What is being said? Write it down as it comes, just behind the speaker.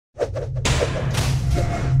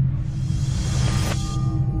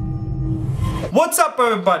What's up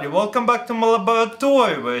everybody, welcome back to my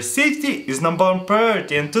laboratory where safety is #1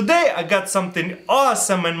 priority, and today I got something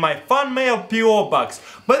awesome in my fan mail PO box.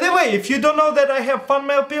 By the way, if you don't know that I have fan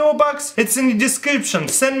mail PO box, it's in the description.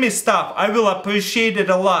 Send me stuff, I will appreciate it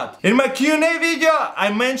a lot. In my Q&A video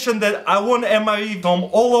I mentioned that I want MRE from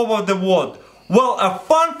all over the world. Well, a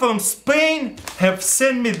fan from Spain have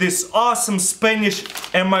sent me this awesome Spanish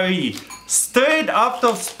MRE straight out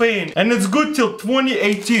of Spain, and it's good till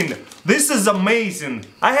 2018. This is amazing.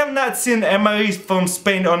 I have not seen MREs from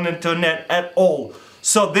Spain on the internet at all,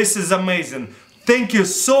 so this is amazing. Thank you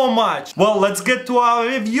so much. Well, let's get to our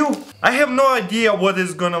review. I have no idea what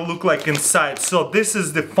it's gonna look like inside, so this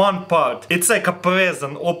is the fun part. It's like a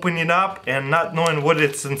present, opening up and not knowing what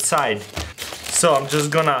it's inside. So I'm just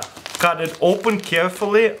gonna cut it open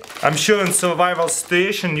carefully. I'm sure in survival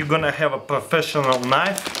situation you're gonna have a professional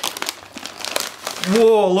knife.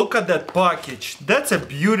 Whoa, look at that package. That's a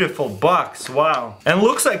beautiful box, wow. And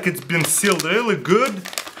looks like it's been sealed really good.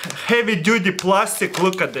 Heavy duty plastic,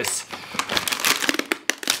 look at this.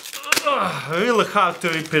 Really hard to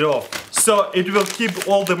rip it off. So it will keep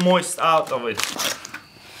all the moist out of it.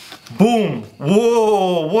 Boom,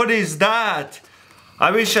 whoa, what is that?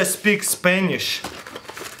 I wish I speak Spanish.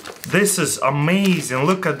 This is amazing,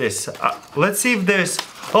 look at this. Let's see if there's,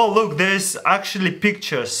 oh look, there's actually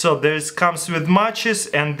pictures. So there's comes with matches,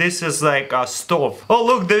 and this is like a stove. Oh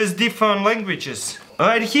look, there's different languages.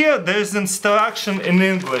 Right here there's instruction in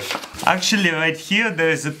English. Actually right here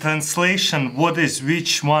there is a translation what is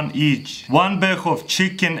which one each. 1 bag of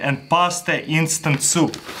chicken and pasta instant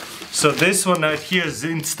soup. So this one right here is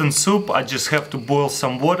instant soup. I just have to boil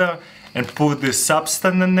some water and put this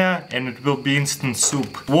substance in there and it will be instant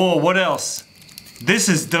soup. Whoa, what else? This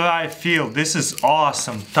is dry fill. This is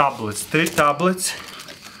awesome. Tablets, 3 tablets.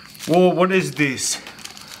 Whoa, what is this?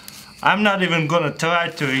 I'm not even gonna try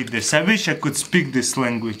to read this. I wish I could speak this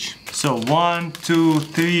language. So 1, 2,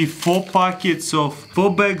 3, 4 packets of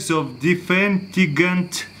 4 bags of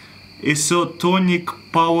defentigant isotonic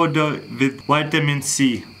powder with vitamin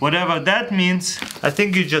C. Whatever that means. I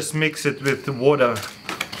think you just mix it with water.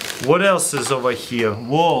 What else is over here?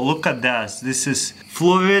 Whoa, look at that. This is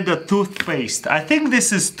Florida toothpaste. I think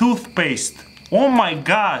this is toothpaste. Oh my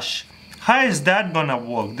gosh. How is that gonna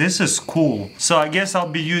work? This is cool. So I guess I'll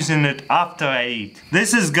be using it after I eat.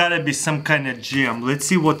 This has gotta be some kind of jam. Let's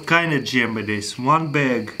see what kind of jam it is. 1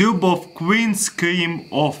 bag. Tube of Queen's cream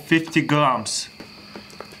of 50 grams.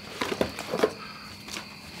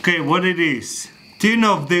 Okay, what it is? Tin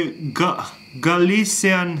of the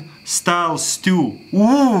Galician style stew.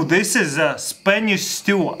 Ooh, this is a Spanish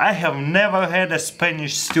stew. I have never had a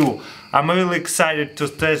Spanish stew. I'm really excited to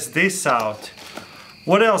test this out.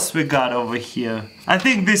 What else we got over here? I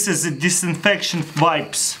think this is a disinfection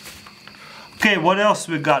wipes. Okay, what else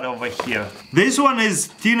we got over here? This one is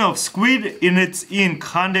tin of squid in its ink,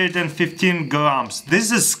 115 grams.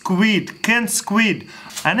 This is squid, canned squid.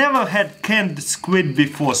 I never had canned squid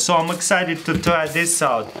before, so I'm excited to try this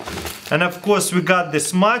out. And of course we got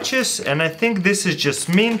these matches, and I think this is just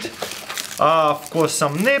mint. Of course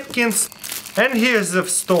some napkins. And here's the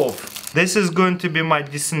stove. This is going to be my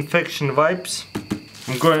disinfection wipes.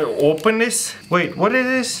 I'm going to open this. Wait, what is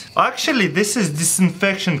this? Actually, this is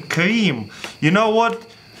disinfection cream. You know what?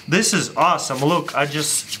 This is awesome. Look, I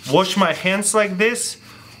just wash my hands like this.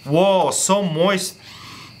 Whoa, so moist.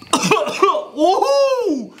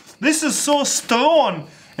 Woohoo! This is so strong.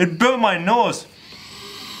 It burned my nose.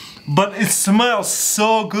 But it smells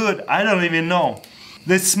so good. I don't even know.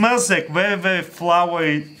 This smells like very, very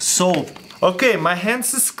floury soap. Okay, my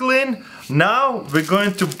hands is clean. Now we're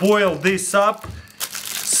going to boil this up.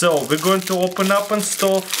 So we're going to open up on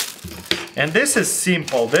stove, and this is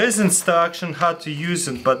simple. There is instruction how to use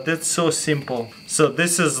it, but that's so simple. So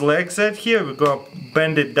this is legs right here. We're going to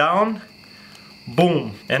bend it down,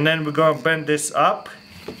 boom, and then we're going to bend this up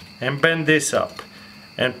and bend this up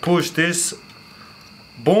and push this,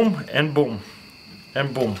 boom and boom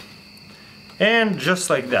and boom, and just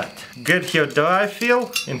like that. Get here dry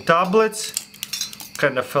fill in tablets.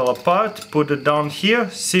 Kind of fell apart, put it down here,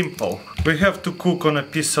 simple. We have to cook on a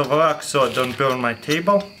piece of rock so I don't burn my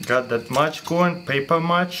table. Got that match going, paper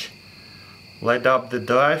match. Light up the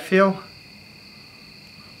dry fill.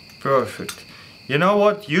 Perfect. You know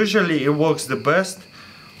what, usually it works the best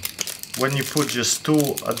when you put just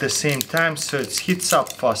 2 at the same time, so it heats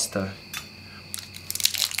up faster.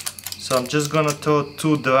 So I'm just gonna throw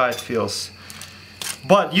 2 dry fills.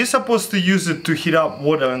 But you're supposed to use it to heat up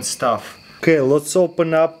water and stuff. Okay, let's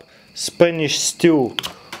open up Spanish stew.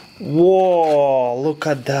 Whoa, look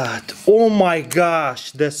at that. Oh my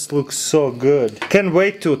gosh, this looks so good. Can't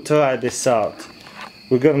wait to try this out.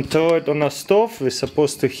 We're gonna throw it on a stove. We're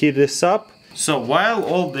supposed to heat this up. So while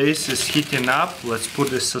all this is heating up, let's put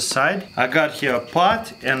this aside. I got here a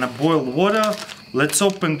pot and a boiled water. Let's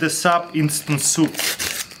open this up. Instant soup.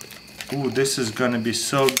 Ooh, this is gonna be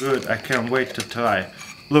so good. I can't wait to try.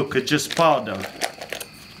 Look, it's just powder.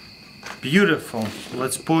 Beautiful.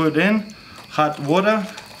 Let's pour it in. Hot water.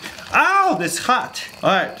 Ow, that's hot.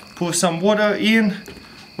 Alright, pour some water in.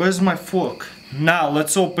 Where's my fork? Now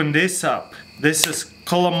let's open this up. This is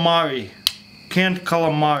calamari. Canned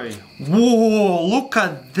calamari. Whoa, look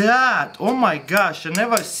at that. Oh my gosh, I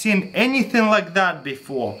never seen anything like that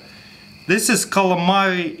before. This is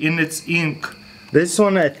calamari in its ink. This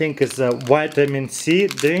one I think is a vitamin C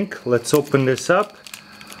drink. Let's open this up.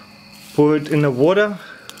 Pour it in the water.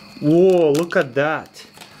 Whoa, look at that.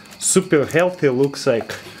 Super healthy looks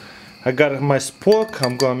like. I got my spork.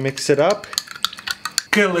 I'm gonna mix it up.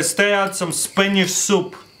 Okay, let's try out some Spanish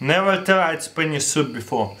soup. Never tried Spanish soup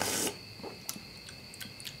before.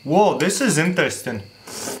 Whoa, this is interesting.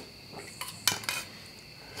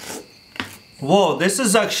 Whoa, this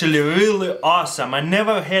is actually really awesome. I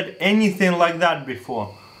never had anything like that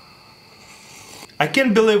before. I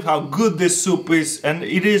can't believe how good this soup is, and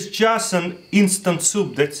it is just an instant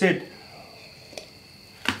soup, that's it.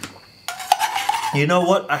 You know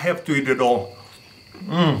what? I have to eat it all.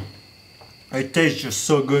 It tastes just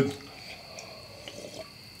so good.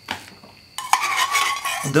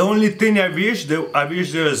 The only thing I wish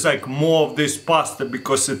there is like more of this pasta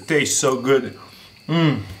because it tastes so good.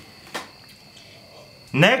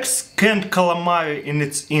 Next, canned calamari in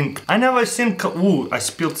its ink. I never seen ooh, I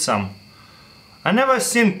spilled some. I never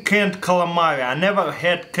seen canned calamari. I never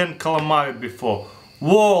had canned calamari before.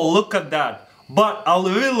 Whoa, look at that. But I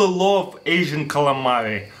really love Asian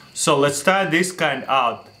calamari. So let's try this kind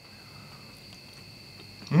out.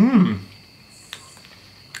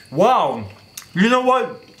 Wow. You know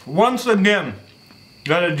what? Once again,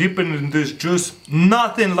 gotta dip it in this juice.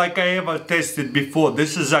 Nothing like I ever tasted before.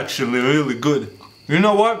 This is actually really good. You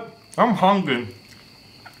know what? I'm hungry.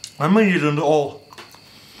 I'm gonna eat it all.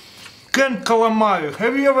 Canned calamari.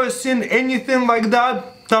 Have you ever seen anything like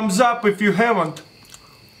that? Thumbs up if you haven't.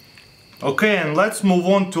 Okay, and let's move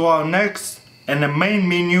on to our next. And the main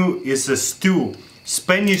menu is a stew.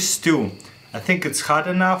 Spanish stew. I think it's hot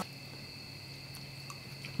enough.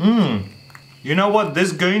 You know what?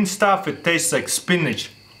 This green stuff, it tastes like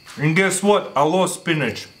spinach. And guess what? I love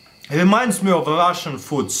spinach. It reminds me of Russian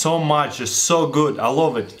food so much. It's so good. I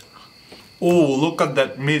love it. Oh, look at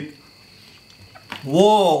that meat.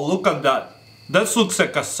 Whoa, look at that. That looks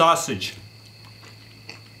like a sausage.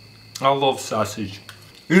 I love sausage.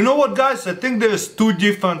 You know what, guys? I think there's two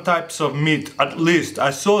different types of meat, at least.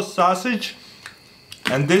 I saw sausage,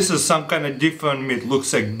 and this is some kind of different meat.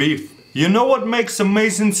 Looks like beef. You know what makes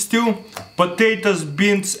amazing stew? Potatoes,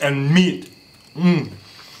 beans, and meat.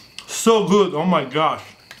 So good, oh my gosh.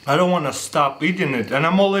 I don't want to stop eating it, and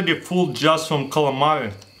I'm already full just from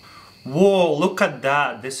calamari. Whoa, look at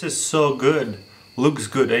that. This is so good. Looks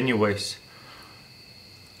good anyways.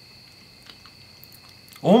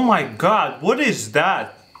 Oh my god, what is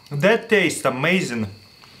that? That tastes amazing.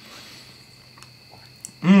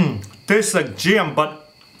 Tastes like jam,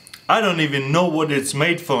 but I don't even know what it's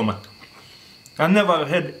made from. I never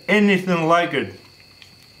had anything like it.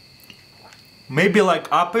 Maybe like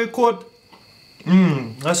apricot?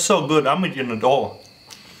 That's so good, I'm eating it all.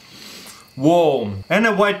 Whoa, and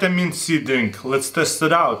a vitamin C drink. Let's test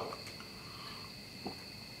it out.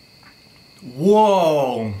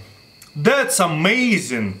 Whoa, that's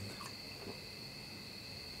amazing.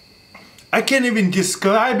 I can't even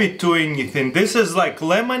describe it to anything. This is like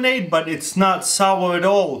lemonade, but it's not sour at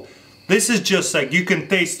all. This is just like, you can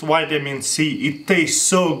taste vitamin C. It tastes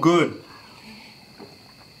so good.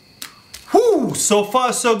 Whew, so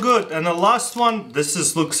far so good. And the last one,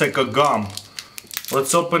 this looks like a gum.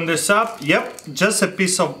 Let's open this up. Yep, just a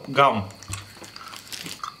piece of gum.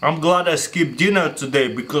 I'm glad I skipped dinner today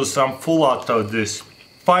because I'm full out of this.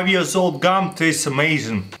 5 years old gum tastes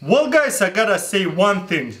amazing. Well guys, I gotta say one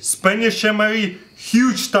thing. Spanish MRE,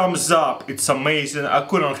 huge thumbs up. It's amazing. I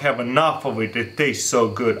couldn't have enough of it. It tastes so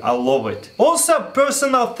good. I love it. Also,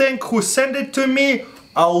 personal thank who sent it to me.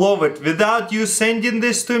 I love it. Without you sending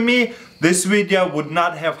this to me, this video would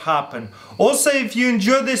not have happened. Also, if you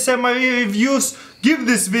enjoyed this MRE reviews, give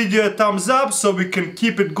this video a thumbs up so we can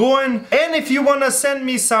keep it going. And if you wanna send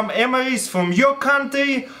me some MREs from your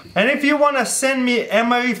country,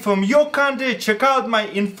 check out my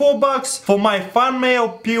info box for my fan mail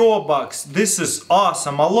PO box. This is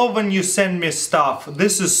awesome. I love when you send me stuff.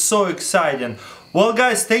 This is so exciting. Well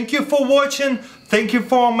guys, thank you for watching. Thank you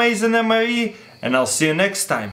for amazing MRE, and I'll see you next time.